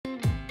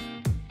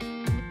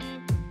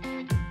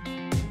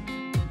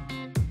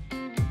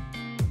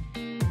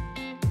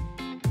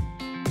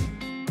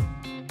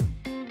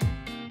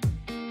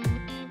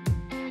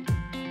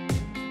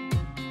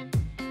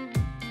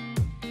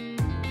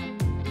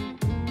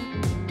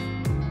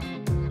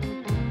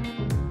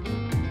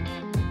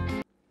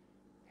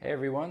Hey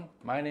everyone,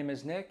 my name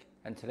is Nick,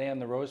 and today on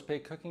the Rose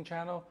Pig Cooking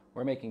Channel,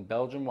 we're making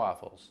Belgian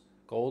waffles.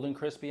 Golden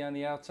crispy on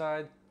the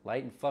outside,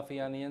 light and fluffy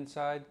on the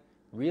inside,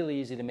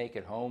 really easy to make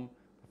at home.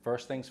 But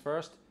first things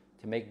first,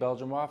 to make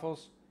Belgian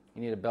waffles,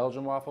 you need a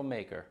Belgian waffle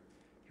maker.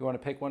 If you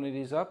want to pick one of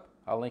these up,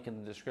 I'll link in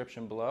the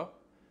description below.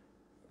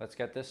 Let's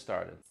get this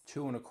started.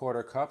 2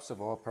 1/4 cups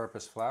of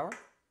all-purpose flour,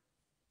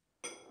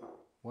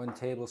 1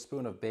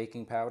 tablespoon of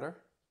baking powder,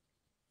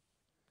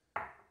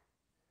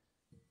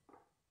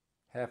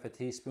 half a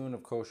teaspoon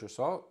of kosher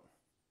salt,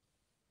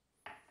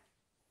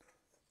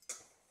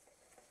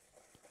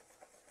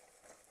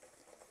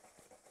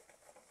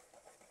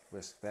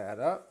 whisk that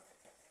up.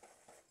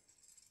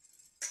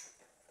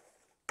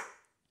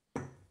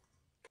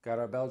 Got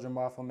our Belgian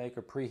waffle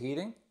maker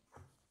preheating.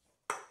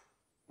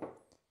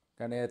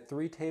 Gonna add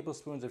 3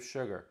 tablespoons of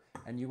sugar,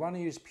 and you want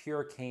to use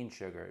pure cane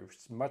sugar.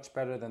 It's much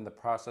better than the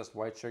processed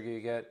white sugar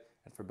you get,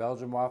 and for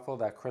Belgian waffle,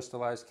 that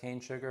crystallized cane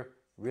sugar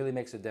really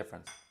makes a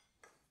difference.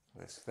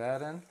 Whisk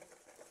that in.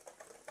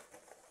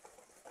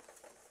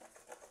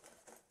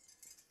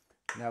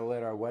 Now we'll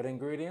add our wet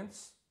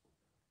ingredients.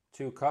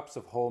 2 cups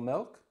of whole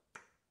milk.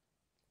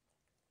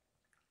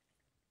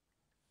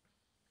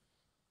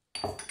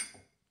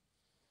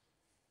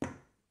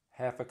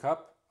 Half a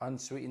cup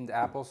unsweetened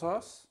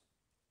applesauce.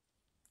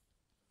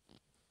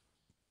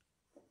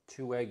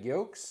 2 egg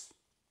yolks.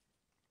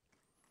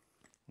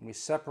 And we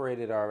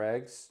separated our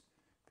eggs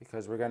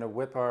because we're going to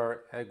whip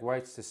our egg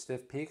whites to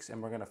stiff peaks,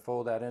 and we're going to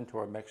fold that into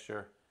our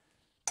mixture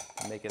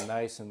to make it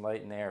nice and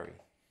light and airy.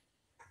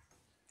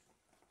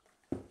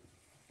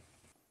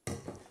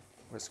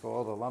 Whisk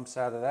all the lumps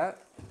out of that.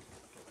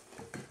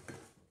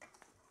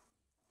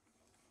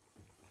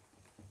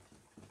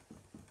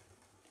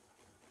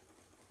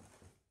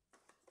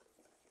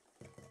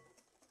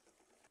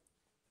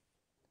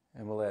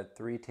 And we'll add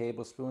 3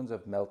 tablespoons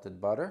of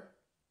melted butter.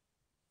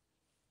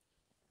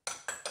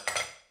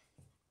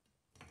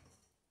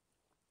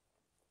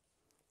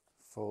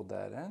 Fold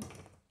that in.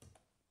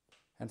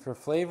 And for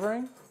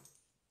flavoring,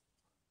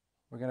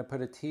 we're going to put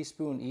a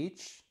teaspoon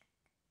each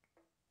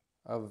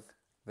of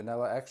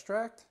vanilla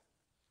extract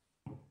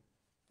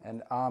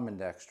and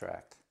almond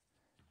extract.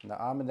 And the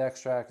almond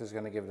extract is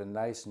going to give it a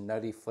nice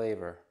nutty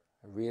flavor.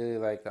 I really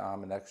like the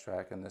almond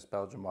extract in this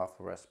Belgian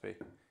waffle recipe.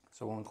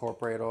 So we'll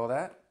incorporate all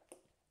that.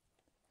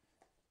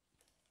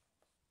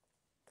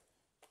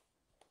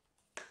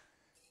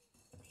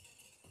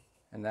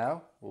 And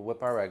now we'll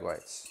whip our egg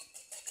whites.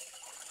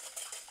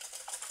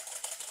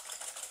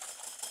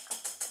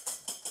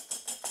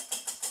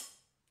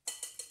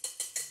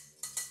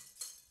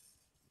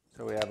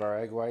 So we have our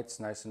egg whites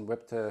nice and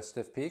whipped to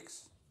stiff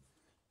peaks,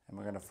 and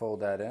we're going to fold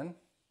that in.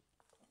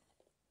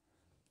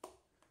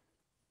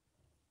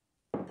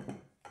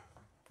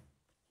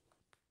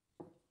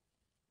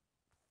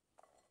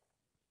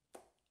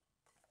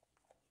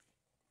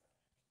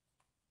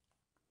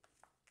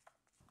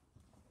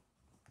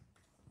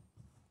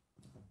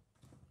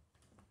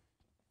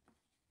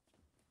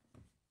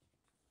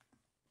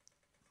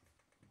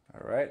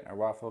 All right, our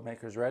waffle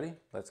maker's ready.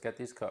 Let's get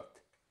these cooked.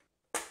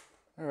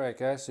 All right,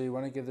 guys, so you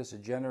want to give this a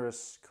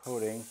generous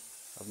coating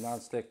of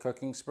nonstick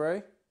cooking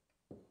spray.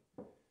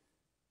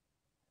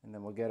 And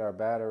then we'll get our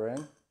batter in.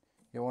 You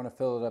don't want to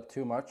fill it up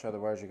too much,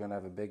 otherwise you're going to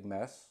have a big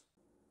mess.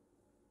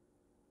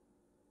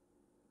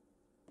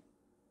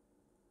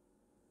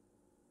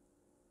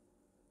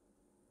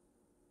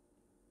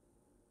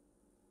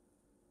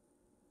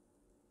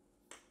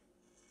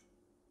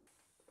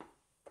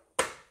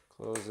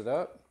 Close it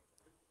up.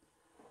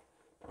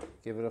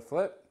 Give it a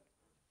flip.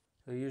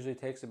 It usually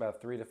takes about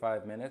 3 to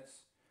 5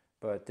 minutes,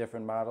 but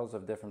different models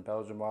of different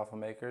Belgian waffle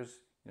makers,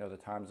 the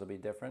times will be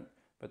different,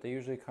 but they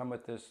usually come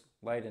with this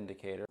light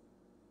indicator.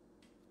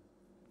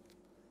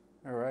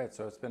 All right,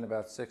 so it's been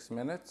about 6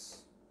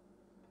 minutes.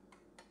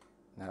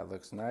 Now it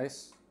looks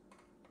nice.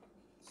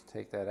 Let's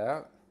take that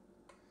out.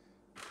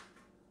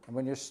 And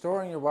when you're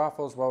storing your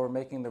waffles while we're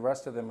making the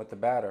rest of them with the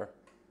batter,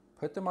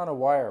 put them on a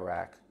wire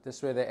rack.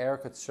 This way the air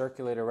could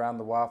circulate around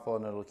the waffle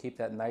and it'll keep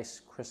that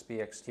nice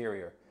crispy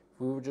exterior. If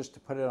we were just to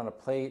put it on a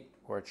plate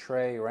or a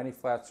tray or any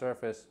flat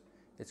surface,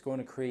 it's going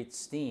to create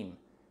steam,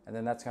 and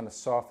then that's going to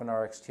soften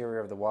our exterior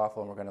of the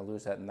waffle, and we're going to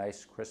lose that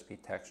nice crispy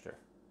texture.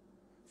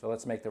 So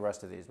let's make the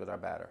rest of these with our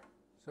batter.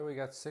 So we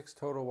got 6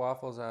 total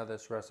waffles out of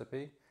this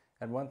recipe.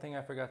 And one thing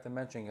I forgot to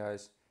mention,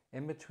 guys,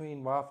 in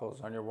between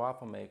waffles on your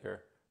waffle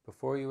maker,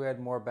 before you add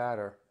more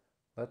batter,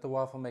 let the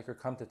waffle maker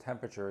come to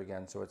temperature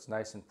again so it's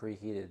nice and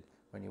preheated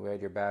when you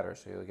add your batter,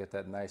 so you'll get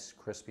that nice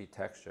crispy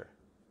texture.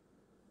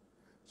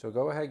 So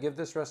go ahead, give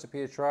this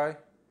recipe a try.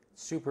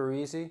 It's super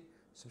easy.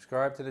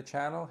 Subscribe to the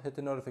channel, hit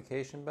the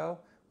notification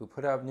bell. We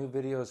put out new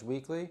videos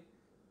weekly.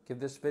 Give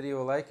this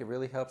video a like, it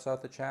really helps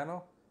out the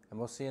channel, and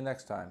we'll see you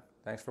next time.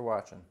 Thanks for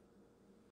watching.